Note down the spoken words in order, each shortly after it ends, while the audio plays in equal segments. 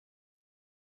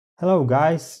Hello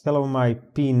guys, hello my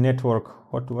P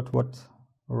network, what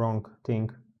wrong thing.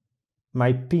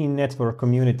 My P network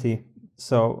community.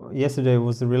 So yesterday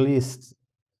was released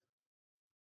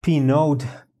P node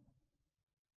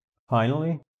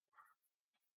finally.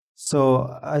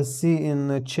 So I see in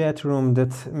the chat room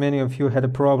that many of you had a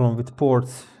problem with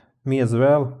ports, me as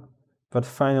well, but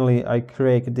finally I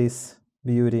cracked this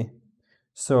beauty.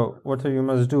 So what you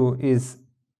must do is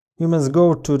you must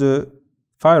go to the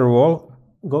firewall,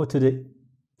 go to the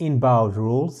inbound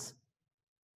rules,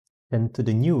 then to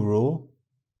the new rule,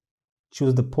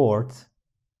 choose the port,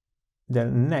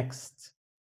 then next,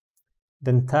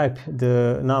 then type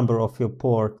the number of your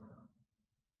port.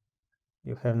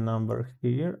 You have number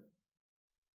here.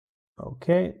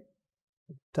 Okay,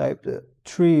 type the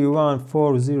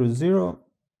 31400,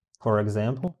 for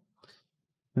example.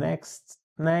 Next,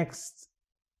 next,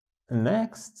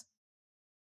 next.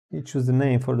 You choose the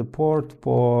name for the port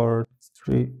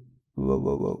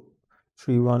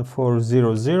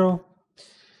 31400.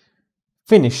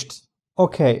 Finished.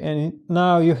 Okay, and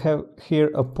now you have here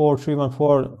a port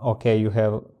 314. Okay, you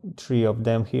have 3 of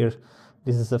them here.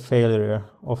 This is a failure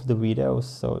of the video,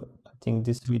 so I think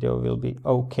this video will be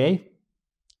okay.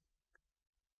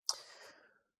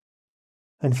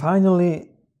 And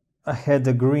finally, I had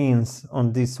the greens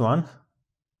on this one.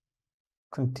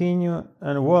 Continue,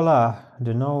 and voila,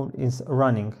 the node is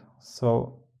running.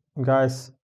 So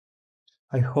guys,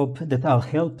 I hope that I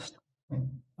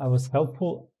was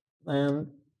helpful,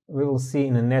 and we will see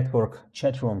in the network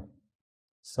chat room.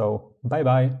 So bye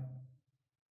bye.